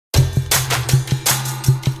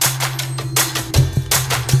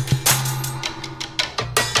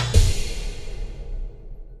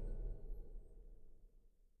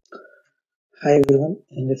Hi everyone,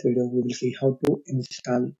 in this video we will see how to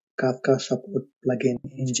install Kafka support plugin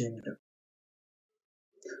in JMeter.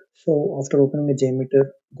 So after opening the JMeter,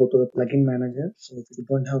 go to the plugin manager. So if you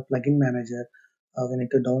don't have plugin manager, we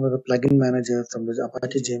need to download the plugin manager from the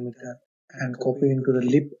Apache JMeter and copy into the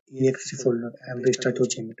lib.exe folder and restart your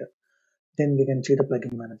JMeter. Then we can see the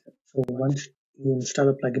plugin manager. So once you install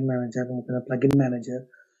the plugin manager, open the plugin manager,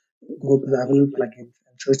 go to the available plugins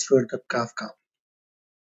and search for the Kafka.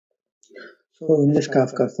 So in this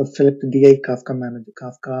Kafka, first select DI Kafka Manager,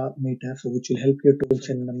 Kafka Meter, so which will help you to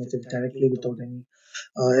send the message directly without any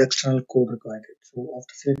external code required. So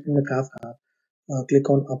after selecting the Kafka, click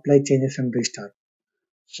on Apply Changes and Restart.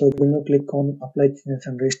 So when you click on Apply Changes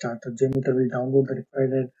and Restart, the JMeter will download the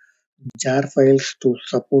required jar files to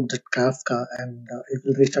support the Kafka and it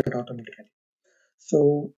will restart automatically.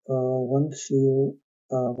 So once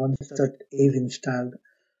that is installed,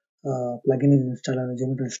 plugin is installed and the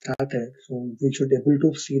JMeter is started, so we should able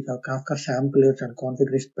to see the Kafka samplers and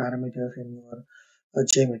configuration parameters in your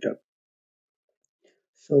JMeter.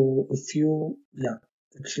 So if you, yeah,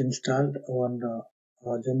 it's installed on the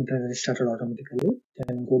JMeter is started automatically,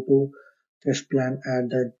 then go to test plan,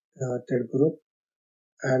 add the thread group,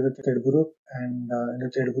 and in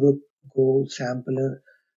the thread group, go sampler,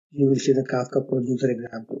 you will see the Kafka producer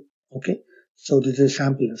example. Okay, so this is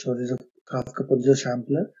sampler, so this is a Kafka producer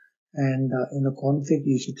sampler, and in the config,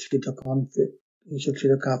 you should see the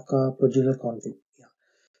Kafka producer config. Yeah.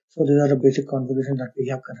 So these are the basic configuration that we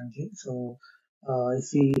have currently. So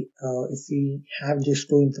if we have these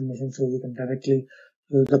two information, so we can directly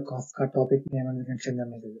use the Kafka topic name and we can send the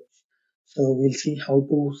messages. So we'll see how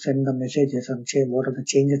to send the messages and say what are the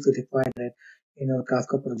changes we require in our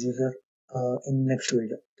Kafka producer in next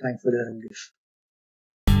video. Thanks for hearing this.